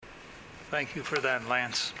Thank you for that,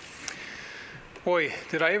 Lance. Boy,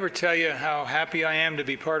 did I ever tell you how happy I am to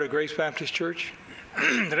be part of Grace Baptist Church?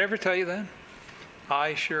 Did I ever tell you that?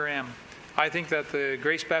 I sure am. I think that the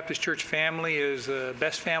Grace Baptist Church family is the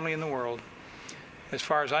best family in the world, as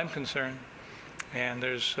far as I'm concerned. And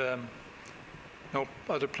there's no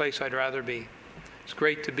other place I'd rather be. It's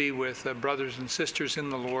great to be with brothers and sisters in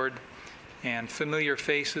the Lord and familiar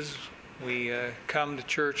faces. We come to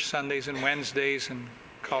church Sundays and Wednesdays and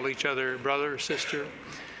call each other brother or sister.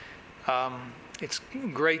 It's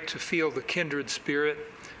great to feel the kindred spirit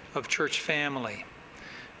of church family.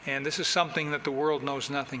 And this is something that the world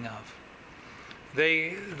knows nothing of.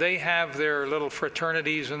 They have their little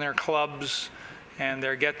fraternities and their clubs and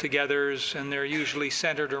their get-togethers, and they're usually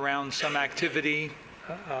centered around some activity,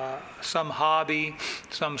 some hobby,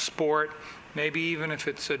 some sport, maybe even if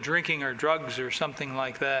it's drinking or drugs or something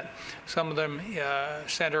like that. Some of them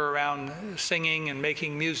center around singing and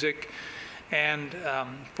making music. And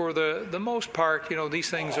for the most part, you know, these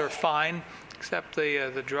things are fine, except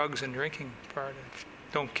the drugs and drinking part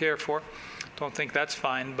I don't care for. Don't think that's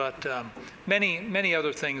fine, but many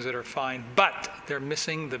other things that are fine, but they're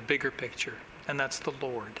missing the bigger picture, and that's the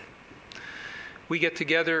Lord. We get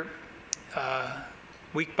together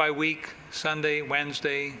week by week, Sunday,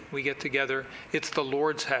 Wednesday, we get together. It's the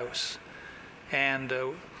Lord's house. And,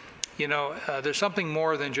 there's something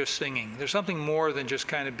more than just singing. There's something more than just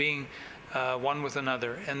kind of being one with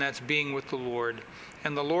another, and that's being with the Lord.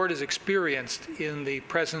 And the Lord is experienced in the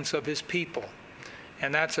presence of his people.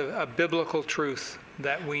 And that's a biblical truth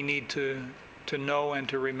that we need to know and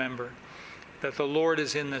to remember, that the Lord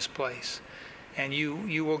is in this place. And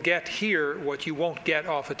you will get here what you won't get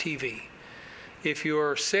off a TV. If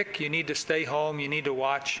you're sick, you need to stay home. You need to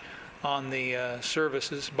watch on the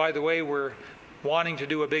services. By the way, we're wanting to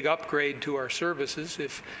do a big upgrade to our services.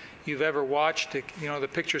 If you've ever watched it, you know, the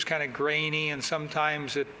picture's kind of grainy and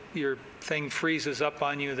sometimes your thing freezes up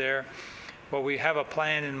on you there. Well, we have a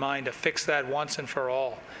plan in mind to fix that once and for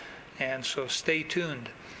all. And so stay tuned.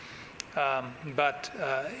 But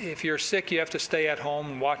if you're sick, you have to stay at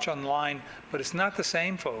home and watch online. But it's not the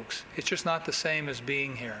same, folks. It's just not the same as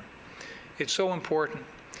being here. It's so important.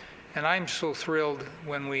 And I'm so thrilled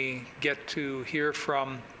when we get to hear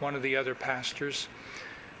from one of the other pastors.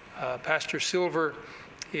 Pastor Silver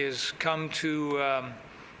is come to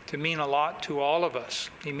mean a lot to all of us.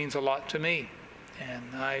 He means a lot to me.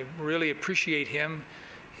 And I really appreciate him.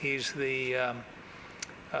 He's the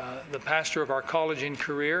pastor of our college in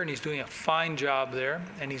Career, and he's doing a fine job there.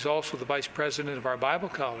 And he's also the vice president of our Bible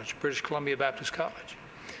college, British Columbia Baptist College.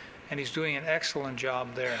 And he's doing an excellent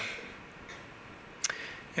job there.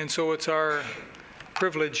 And so it's our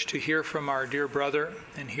privilege to hear from our dear brother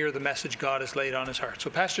and hear the message God has laid on his heart. So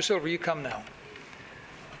Pastor Silver, you come now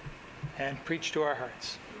and preach to our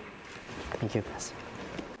hearts. Thank you, Pastor.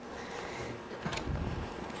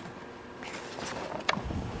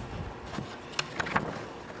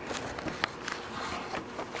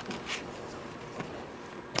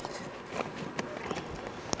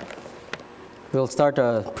 We'll start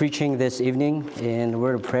preaching this evening in a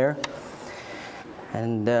word of prayer.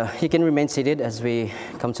 And you can remain seated as we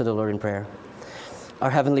come to the Lord in prayer. Our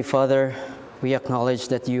Heavenly Father, we acknowledge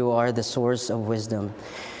that you are the source of wisdom,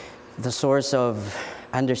 the source of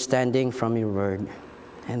understanding from your word.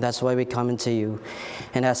 And that's why we come into you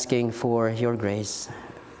and asking for your grace,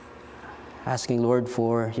 asking, Lord,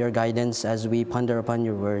 for your guidance as we ponder upon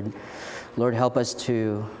your word. Lord, help us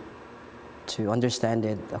to understand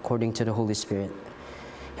it according to the Holy Spirit.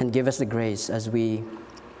 And give us the grace as we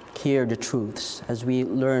hear the truths, as we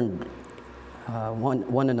learn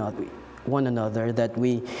one another, that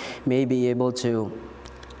we may be able to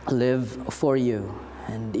live for you.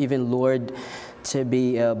 And even, Lord, to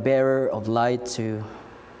be a bearer of light to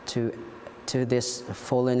this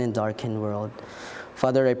fallen and darkened world.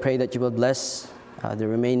 Father, I pray that you will bless the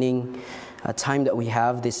remaining time that we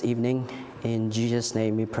have this evening. In Jesus'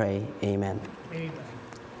 name we pray. Amen. Amen.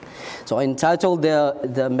 So I entitled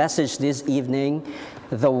the message this evening,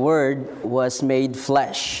 "The Word Was Made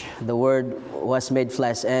Flesh." The Word was made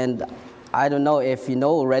flesh. And I don't know if you know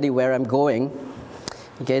already where I'm going.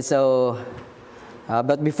 Okay, so,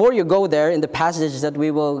 but before you go there, in the passage that we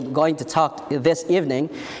will going to talk this evening,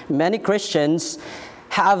 many Christians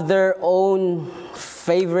have their own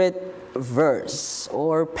favorite verse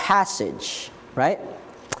or passage, right?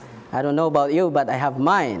 I don't know about you, but I have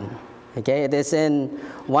mine. Okay, it is in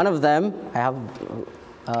one of them. I have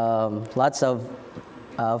lots of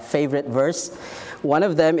favorite verse. One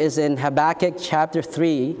of them is in Habakkuk chapter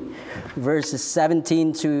 3, verses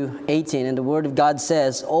 17 to 18. And the word of God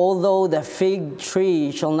says, "Although the fig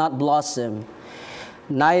tree shall not blossom,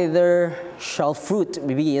 neither shall fruit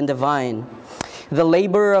be in the vine. The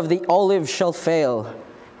labor of the olive shall fail,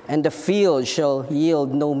 and the field shall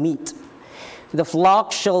yield no meat. The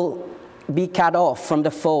flock shall be cut off from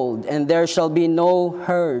the fold, and there shall be no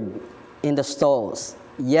herd in the stalls.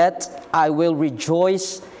 Yet I will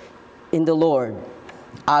rejoice in the Lord.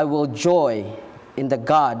 I will joy in the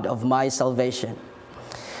God of my salvation.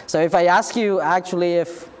 So if I ask you, actually,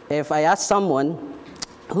 if I ask someone,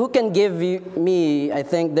 who can give me, I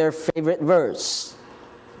think, their favorite verse?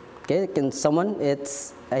 Okay, can someone?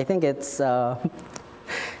 I think it's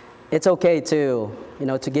okay to,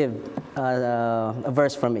 to give a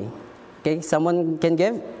verse from me. Okay, someone can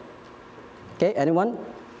give? Okay, anyone?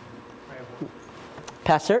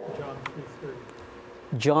 Pastor?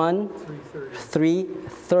 John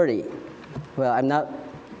 3:30. Well, I'm not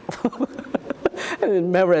I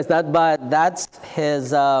didn't memorize that, but that's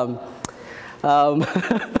his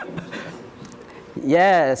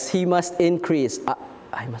yes, he must increase.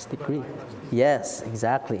 I must decrease. Yes,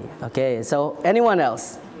 exactly. Okay, so anyone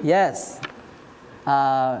else? Yes.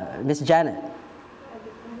 Miss Janet.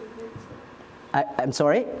 I'm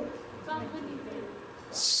sorry?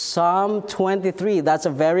 Psalm 23. That's a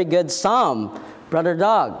very good psalm. Brother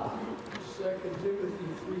Doug. 2 Timothy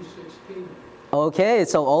 3:16. Okay,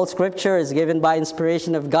 so all scripture is given by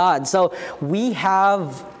inspiration of God. So we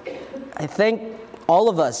have, I think, all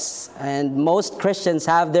of us and most Christians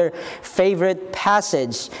have their favorite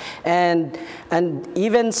passage, and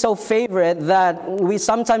even so favorite that we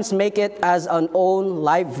sometimes make it as an own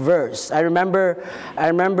life verse. I remember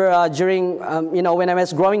during when I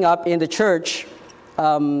was growing up in the church,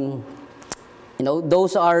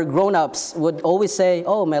 those are grown-ups would always say,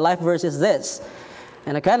 "Oh, my life verse is this,"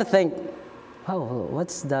 and I kind of think, "Oh,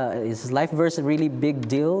 is life verse a really big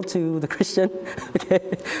deal to the Christian?"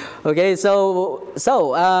 Okay.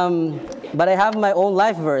 But I have my own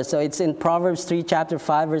life verse. So it's in Proverbs 3, chapter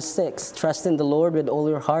 5, verse 6. Trust in the Lord with all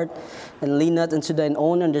your heart, and lean not unto thine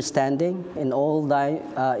own understanding. In all thy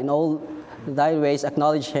ways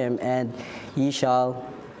acknowledge Him, and He shall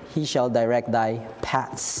direct thy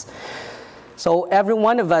paths. So every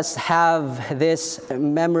one of us have this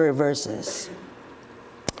memory verses.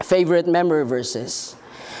 Favorite memory verses,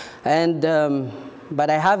 and but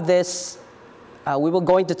I have this. We were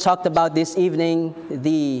going to talk about this evening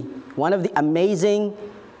one of the amazing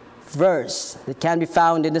verse that can be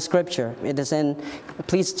found in the Scripture. It is in.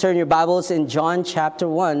 Please turn your Bibles in John chapter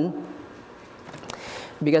 1,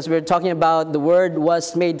 because we're talking about the Word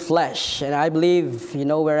was made flesh, and I believe you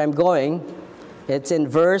know where I'm going. It's in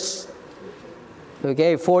verse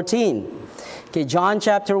 14. Okay, John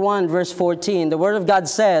chapter 1, verse 14, the Word of God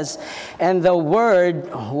says, "And the Word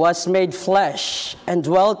was made flesh and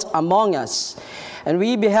dwelt among us, and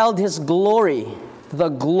we beheld His glory, the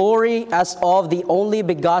glory as of the only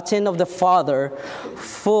begotten of the Father,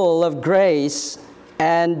 full of grace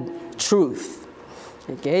and truth."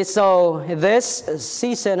 Okay, so this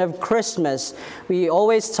season of Christmas, we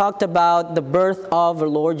always talked about the birth of our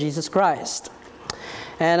Lord Jesus Christ.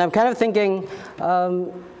 And I'm kind of thinking,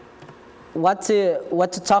 what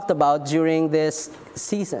to talk about during this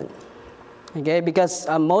season, okay? Because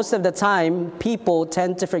most of the time, people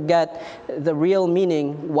tend to forget the real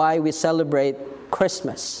meaning why we celebrate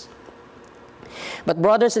Christmas. But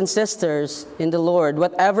brothers and sisters in the Lord,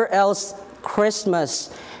 whatever else Christmas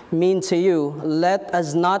means to you, let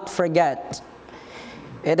us not forget.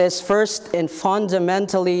 It is first and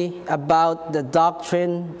fundamentally about the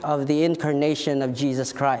doctrine of the incarnation of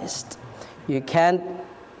Jesus Christ. You can't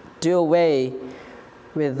do away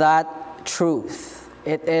with that truth.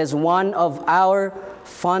 It is one of our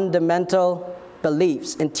fundamental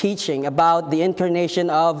beliefs and teaching about the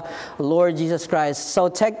incarnation of Lord Jesus Christ.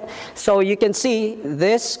 So you can see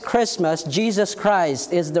this Christmas, Jesus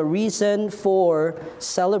Christ is the reason for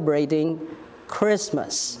celebrating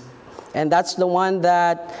Christmas. And that's the one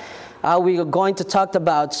that we are going to talk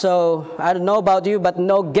about. So I don't know about you, but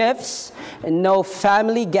no gifts, no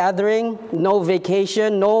family gathering, no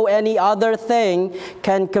vacation, no any other thing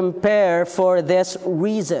can compare for this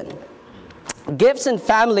reason. Gifts and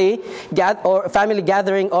family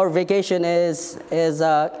gathering or vacation are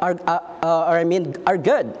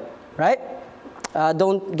good, right?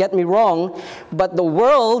 Don't get me wrong, but the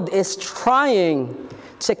world is trying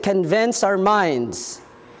to convince our minds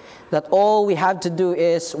that all we have to do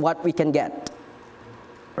is what we can get,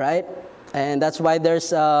 right? And that's why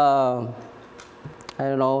there's, a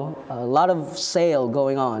lot of sale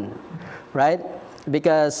going on, right?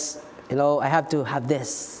 Because, I have to have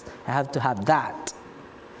this, I have to have that.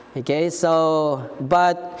 Okay, so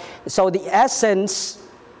the essence,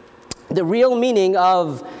 the real meaning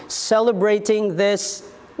of celebrating this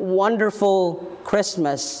wonderful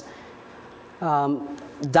Christmas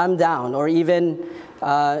dumb down, or even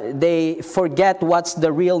they forget what's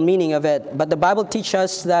the real meaning of it. But the Bible teaches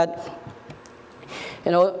us that,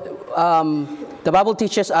 the Bible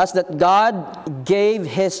teaches us that God gave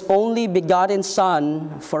His only begotten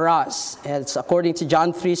Son for us. It's according to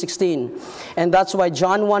John 3:16. And that's why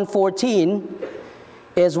John 1:14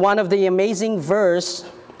 is one of the amazing verse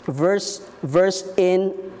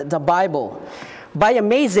in the Bible. By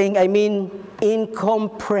amazing, I mean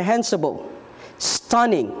incomprehensible,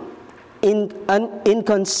 stunning,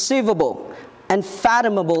 inconceivable,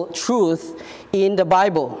 unfathomable truth in the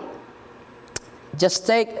Bible.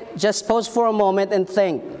 Just pause for a moment and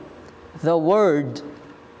think. The Word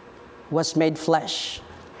was made flesh.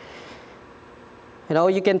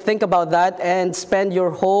 You can think about that and spend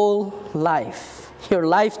your whole life, your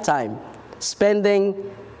lifetime,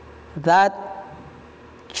 spending that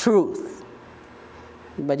truth.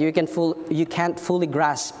 But you can't fully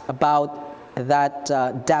grasp about that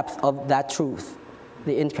depth of that truth,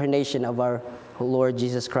 the incarnation of our Lord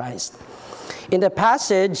Jesus Christ. In the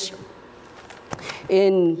passage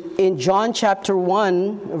in John chapter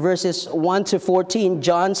 1, verses 1 to 14,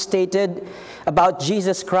 John stated about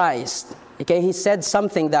Jesus Christ. Okay, he said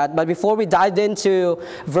something but before we dive into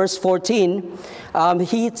verse 14,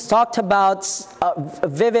 he talked about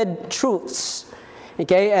vivid truths.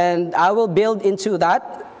 Okay, and I will build into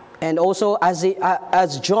that. And also,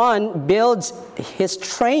 as John builds his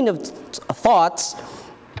train of thoughts,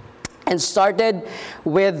 and started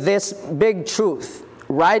with this big truth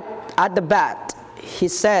right at the bat. He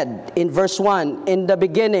said in verse 1, "In the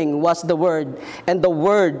beginning was the Word, and the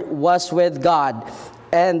Word was with God,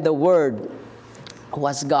 and the Word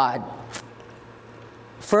was God."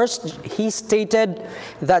 First, he stated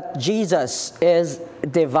that Jesus is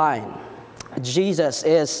divine. Jesus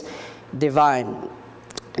is divine.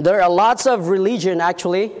 There are lots of religion,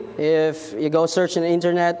 actually. If you go search on the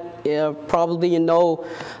internet, probably you know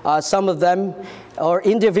some of them, or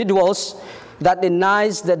individuals that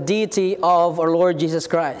denies the deity of our Lord Jesus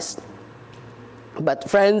Christ. But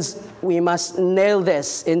friends, we must nail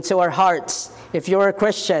this into our hearts. If you're a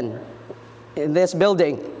Christian in this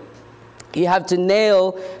building, you have to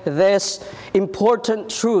nail this important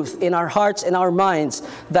truth in our hearts and our minds,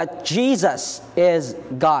 that Jesus is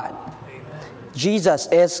God. Jesus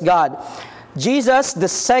is God. Jesus, the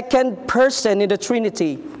second person in the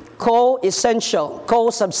Trinity, co-essential,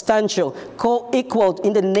 co-substantial, co-equal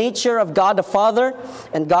in the nature of God the Father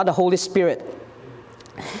and God the Holy Spirit.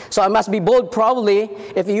 So I must be bold, probably,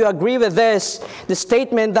 if you agree with this, the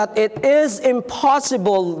statement that it is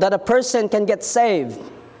impossible that a person can get saved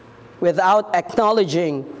without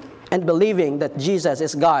acknowledging and believing that Jesus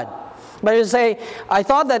is God. But you say, I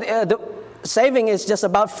thought that the saving is just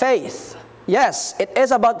about faith. Yes, it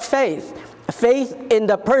is about faith. Faith in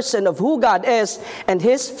the person of who God is and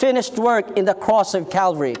His finished work in the cross of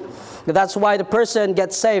Calvary. That's why the person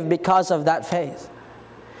gets saved, because of that faith.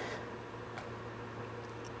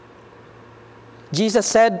 Jesus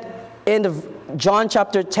said in John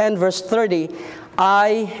chapter 10, verse 30,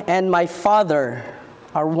 "I and my Father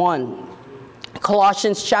are one."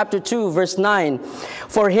 Colossians chapter 2, verse 9,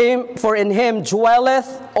 For in Him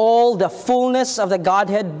dwelleth all the fullness of the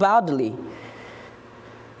Godhead bodily."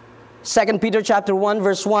 2 Peter chapter 1,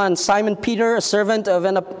 verse 1, "Simon Peter, a servant of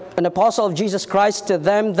an apostle of Jesus Christ, to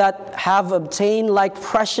them that have obtained like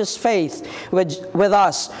precious faith with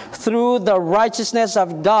us through the righteousness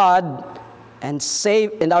of God and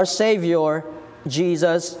our Savior,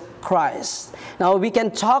 Jesus Christ." Now we can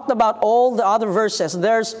talk about all the other verses.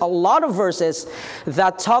 There's a lot of verses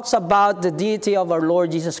that talks about the deity of our Lord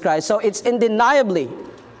Jesus Christ. So it's undeniably.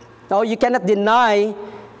 Now you cannot deny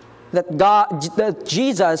that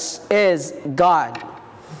Jesus is God.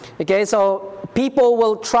 Okay, so people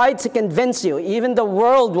will try to convince you, even the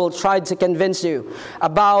world will try to convince you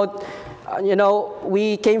about,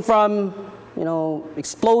 we came from,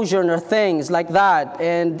 explosion or things like that.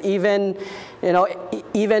 And even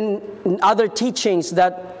other teachings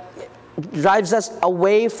that drives us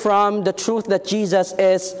away from the truth that Jesus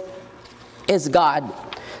is God.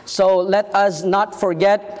 So let us not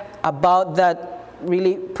forget about that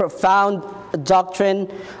really profound doctrine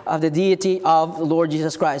of the deity of the Lord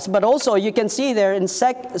Jesus Christ. But also you can see there in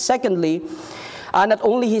secondly, not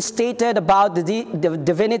only he stated about the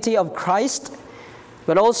divinity of Christ,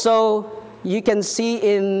 but also you can see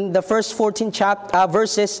in the first 14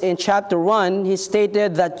 verses in chapter 1, he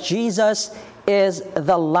stated that Jesus is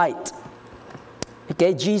the light.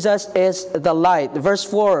 Okay, Jesus is the light. Verse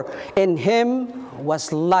 4, "In Him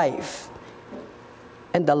was life,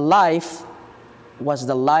 and the life was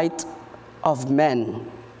the light of men.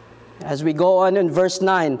 As we go on in verse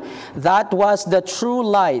 9, that was the true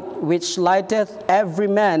light which lighteth every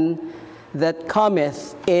man that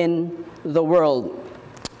cometh in the world.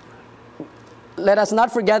 Let us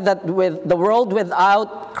not forget that with the world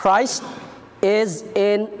without Christ is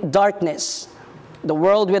in darkness. The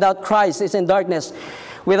world without Christ is in darkness,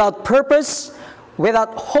 without purpose,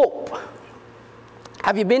 without hope.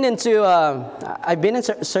 Have you been into, I've been in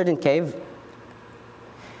a certain cave,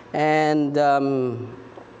 and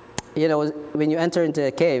you know, when you enter into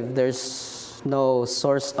a cave, there's no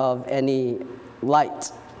source of any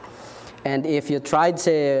light. And if you try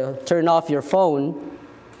to turn off your phone,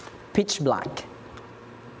 pitch black.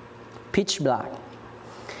 Pitch black.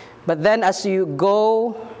 But then as you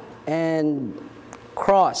go and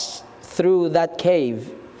cross through that cave,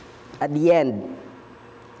 at the end,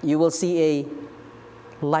 you will see a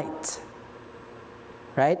light.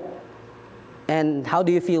 Right? And how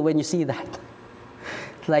do you feel when you see that?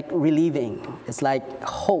 It's like relieving. It's like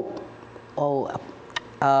hope. Oh,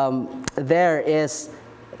 there is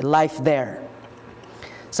life there.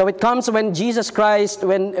 So it comes when Jesus Christ,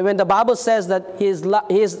 when the Bible says that He is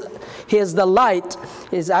the light,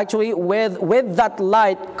 is actually with that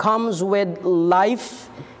light comes with life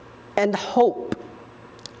and hope.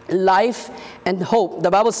 Life and hope.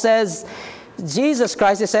 The Bible says Jesus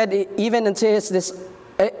Christ, He said even unto His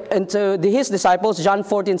disciples, John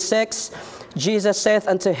 14:6, Jesus saith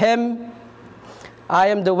unto him, I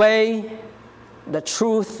am the way, the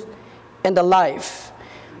truth, and the life.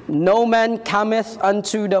 No man cometh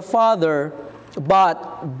unto the Father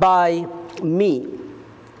but by me.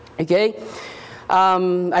 Okay?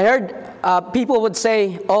 I heard people would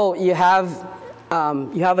say, oh, you have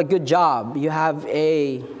a good job. You have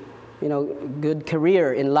a good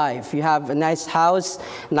career in life. You have a nice house,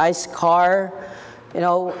 nice car.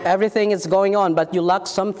 Everything is going on, but you lack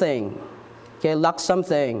something. Okay, lack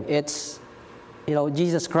something. It's,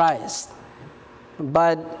 Jesus Christ.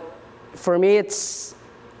 But for me,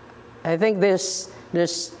 I think there's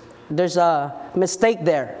a mistake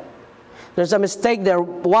there. There's a mistake there.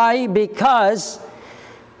 Why? Because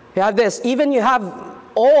you have this. Even you have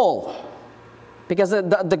all. Because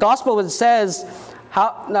the gospel says,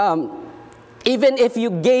 even if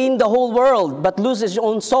you gain the whole world but lose his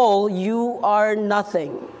own soul, you are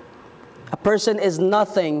nothing. A person is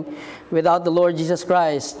nothing without the Lord Jesus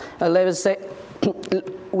Christ. Let us say,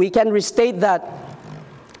 we can restate that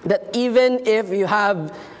even if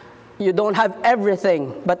you don't have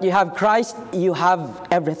everything, but you have Christ, you have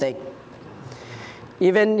everything.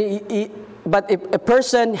 But if a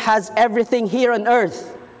person has everything here on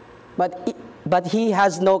earth, but he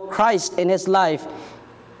has no Christ in his life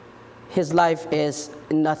is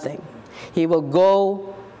nothing. He will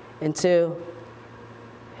go into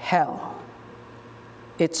hell.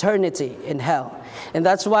 Eternity in hell. And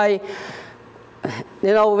that's why,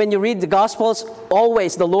 when you read the Gospels,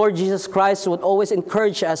 always the Lord Jesus Christ would always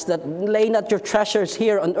encourage us that lay not your treasures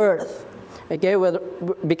here on earth. Okay,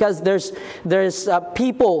 because there's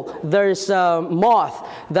people, there's moth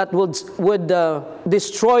that would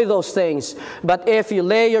destroy those things. But if you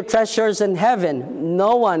lay your treasures in heaven,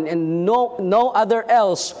 no one and no other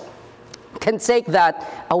else can take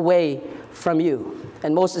that away from you.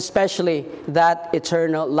 And most especially that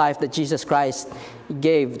eternal life that Jesus Christ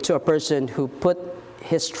gave to a person who put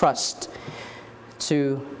his trust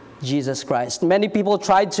to Jesus Christ. Many people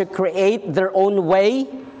tried to create their own way,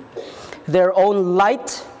 their own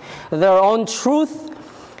light, their own truth,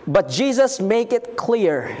 but Jesus make it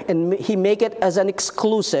clear, and He make it as an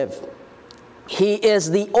exclusive. He is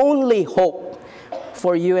the only hope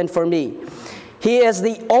for you and for me. He is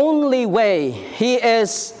the only way. He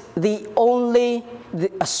is the only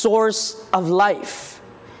source of life.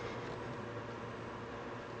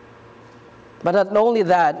 But not only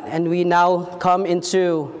that, and we now come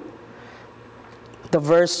into the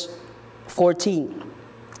verse 14.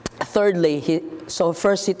 Thirdly,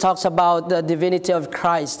 first he talks about the divinity of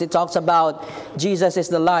Christ. He talks about Jesus is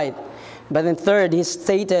the light. But then third, he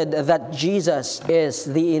stated that Jesus is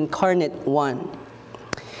the incarnate one.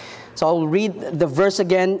 So I'll read the verse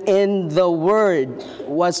again. In the Word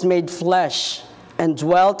was made flesh and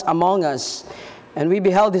dwelt among us, and we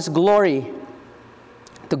beheld his glory,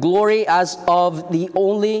 the glory as of the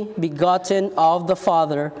only begotten of the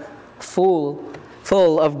Father, full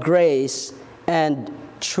of grace and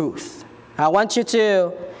truth. I want you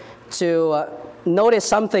to notice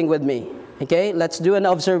something with me. Okay, let's do an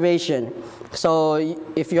observation. So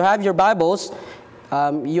if you have your Bibles,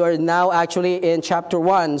 you are now actually in chapter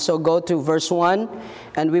 1. So go to verse 1,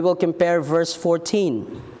 and we will compare verse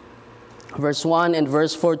 14. verse 1 and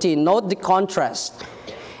verse 14. Note the contrast.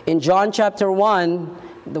 In John chapter 1,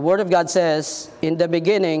 the Word of God says, in the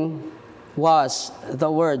beginning was the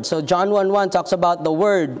Word. So John 1:1 talks about the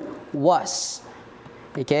Word was.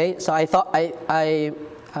 Okay, so I thought I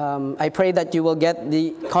pray that you will get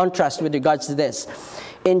the contrast with regards to this.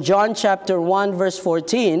 In John chapter 1 verse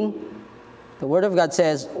 14, the Word of God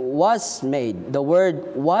says, was made. The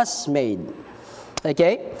Word was made.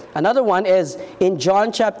 Okay? Another one is in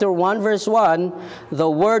John chapter 1 verse 1, the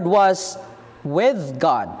Word was with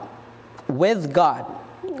God. With God.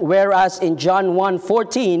 Whereas in John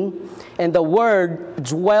 1:14, and the Word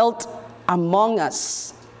dwelt among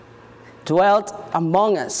us. Dwelt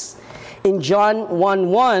among us. In John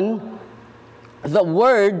 1:1, the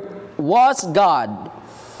Word was God.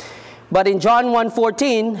 But in John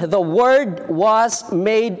 1:14, the Word was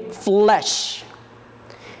made flesh.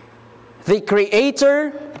 The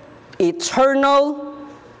Creator, eternal,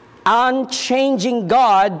 unchanging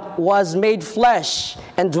God was made flesh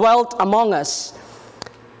and dwelt among us.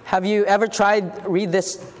 Have you ever tried read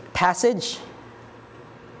this passage?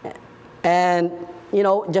 And,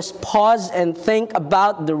 just pause and think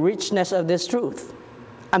about the richness of this truth.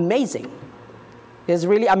 Amazing. It's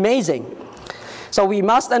really amazing. So we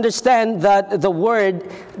must understand that the Word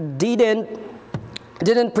didn't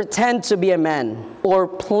pretend to be a man or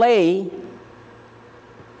play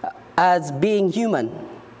as being human.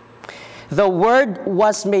 The Word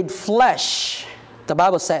was made flesh, the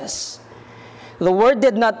Bible says. The Word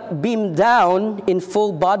did not beam down in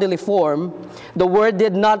full bodily form. The Word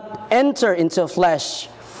did not enter into flesh,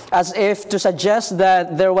 as if to suggest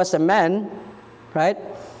that there was a man, right,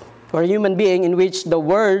 or a human being in which the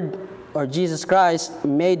Word, or Jesus Christ,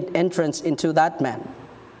 made entrance into that man.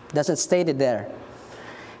 It doesn't state it there.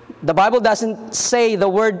 The Bible doesn't say the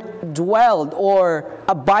Word dwelled or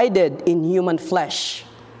abided in human flesh.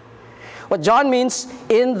 What John means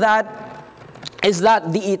in that is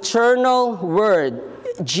that the eternal Word,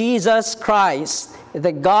 Jesus Christ,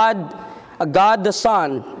 God the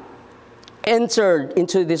Son, entered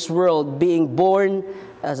into this world being born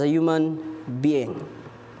as a human being.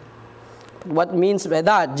 What means by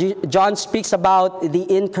that? John speaks about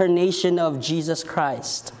the incarnation of Jesus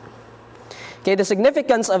Christ. Okay, the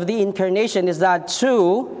significance of the incarnation is that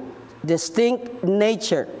two distinct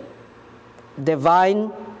nature,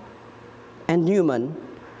 divine and human,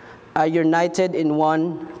 are united in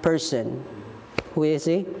one person. Who is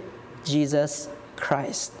he? Jesus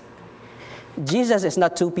Christ. Jesus is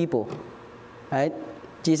not two people, right?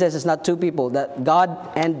 Jesus is not two people, that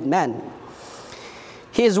God and man.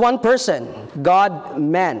 He is one person,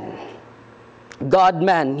 God-man.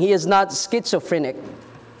 God-man. He is not schizophrenic.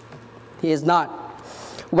 He is not.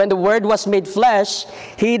 When the Word was made flesh,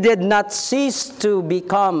 He did not cease to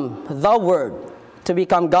become the Word, to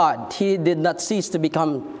become God. He did not cease to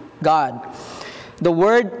become God. The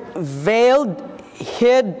Word veiled,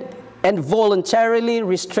 hid, and voluntarily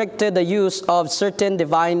restricted the use of certain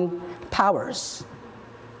divine powers.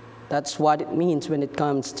 That's what it means when it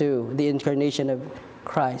comes to the incarnation of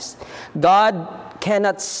Christ. God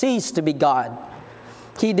cannot cease to be God.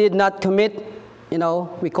 He did not commit,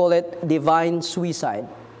 we call it divine suicide.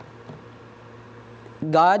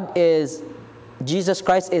 Jesus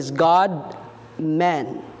Christ is God,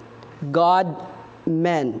 man. God,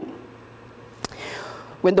 man.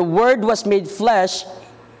 When the Word was made flesh,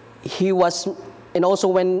 He was, and also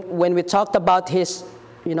when we talked about His,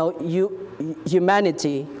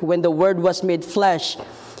 humanity, when the Word was made flesh,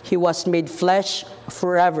 He was made flesh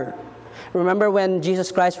forever. Remember when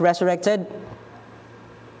Jesus Christ resurrected?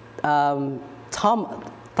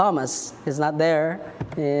 Thomas is not there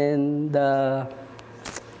in the,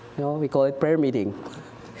 we call it prayer meeting.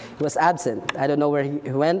 He was absent. I don't know where he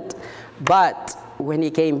went, but when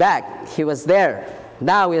He came back, He was there.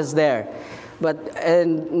 Now He is there.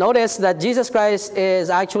 And notice that Jesus Christ is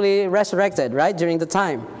actually resurrected, right, during the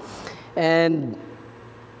time. And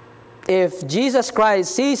if Jesus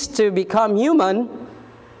Christ ceased to become human,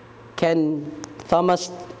 can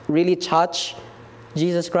Thomas really touch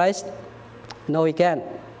Jesus Christ? No, he can't.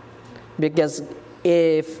 Because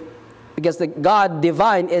the God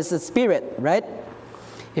divine is the Spirit, right?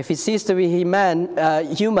 If He ceased to be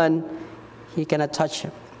human, He cannot touch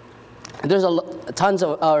Him. There's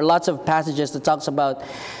lots of passages that talks about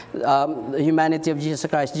the humanity of Jesus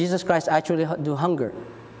Christ. Jesus Christ actually do hunger.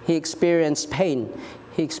 He experienced pain.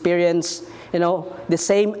 He experienced, the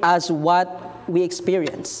same as what we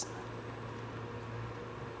experience.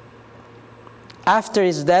 After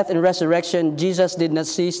His death and resurrection, Jesus did not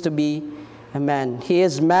cease to be a man. He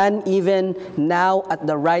is man even now at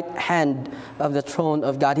the right hand of the throne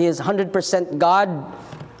of God. He is 100% God,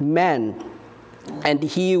 man, and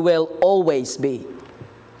he will always be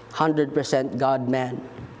 100% God-man.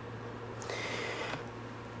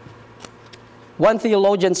 One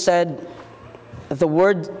theologian said, the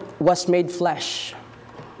Word was made flesh.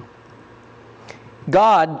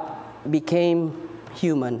 God became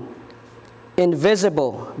human.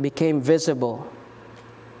 Invisible became visible.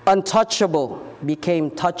 Untouchable became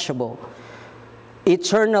touchable.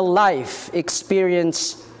 Eternal life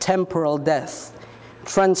experienced temporal death.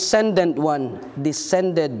 Transcendent one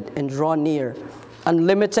descended and draw near.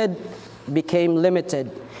 Unlimited became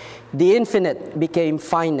limited. The infinite became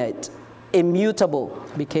finite. Immutable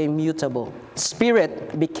became mutable.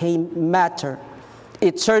 Spirit became matter.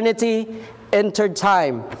 Eternity entered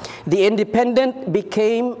time. The independent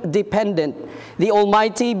became dependent. The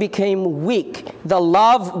Almighty became weak. The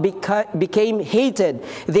love became hated.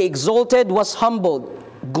 The exalted was humbled.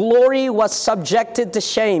 Glory was subjected to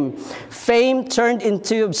shame. Fame turned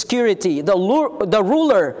into obscurity. The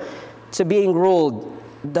ruler to being ruled.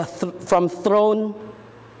 From throne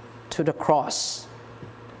to the cross.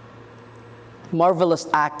 Marvelous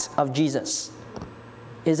act of Jesus,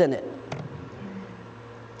 isn't it?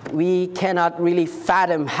 We cannot really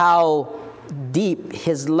fathom how deep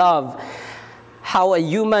His love, how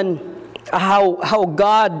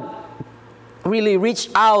God really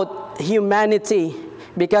reached out humanity,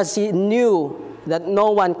 because He knew that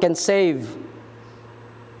no one can save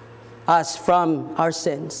us from our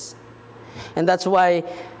sins. And that's why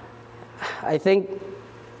I think,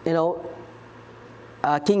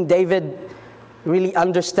 King David really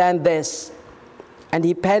understand this. And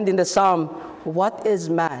he penned in the Psalm, what is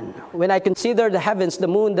man? When I consider the heavens, the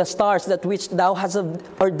moon, the stars, that which thou hast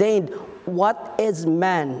ordained, what is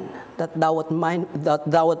man that thou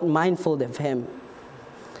art mindful of him,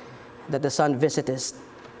 that the sun visitest?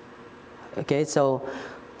 Okay, so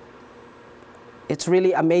it's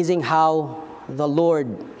really amazing how the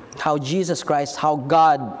Lord, how Jesus Christ, how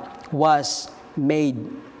God was made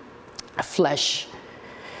flesh.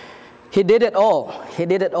 He did it all. He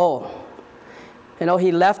did it all.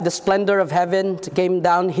 He left the splendor of heaven, came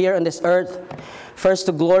down here on this earth, first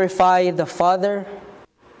to glorify the Father,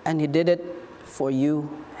 and He did it for you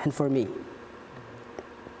and for me.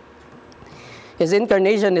 His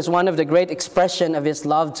incarnation is one of the great expressions of His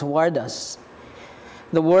love toward us.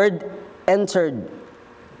 The Word entered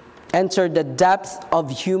the depth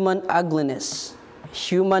of human ugliness,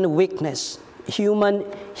 human weakness, human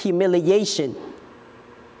humiliation.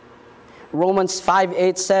 Romans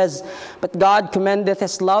 5:8 says, but God commendeth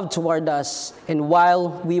His love toward us, and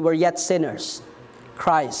while we were yet sinners,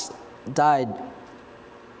 Christ died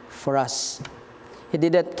for us. He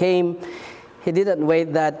didn't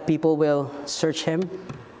wait that people will search Him,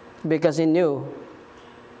 because He knew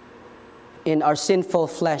in our sinful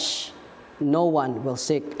flesh, no one will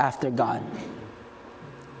seek after God.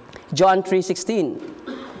 John 3:16.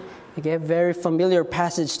 Okay, a very familiar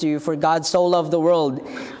passage to you. For God so loved the world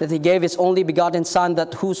that He gave His only begotten Son,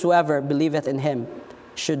 that whosoever believeth in Him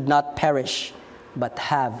should not perish, but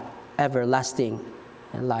have everlasting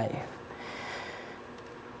life.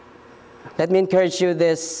 Let me encourage you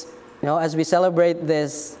this, as we celebrate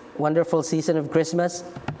this wonderful season of Christmas,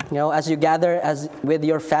 as you gather with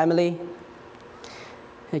your family,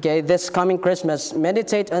 okay, this coming Christmas,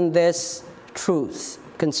 meditate on this truth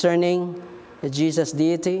concerning Jesus'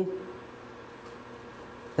 deity,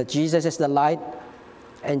 that Jesus is the light,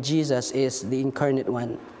 and Jesus is the incarnate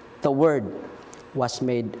one. The Word was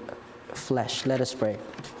made flesh. Let us pray.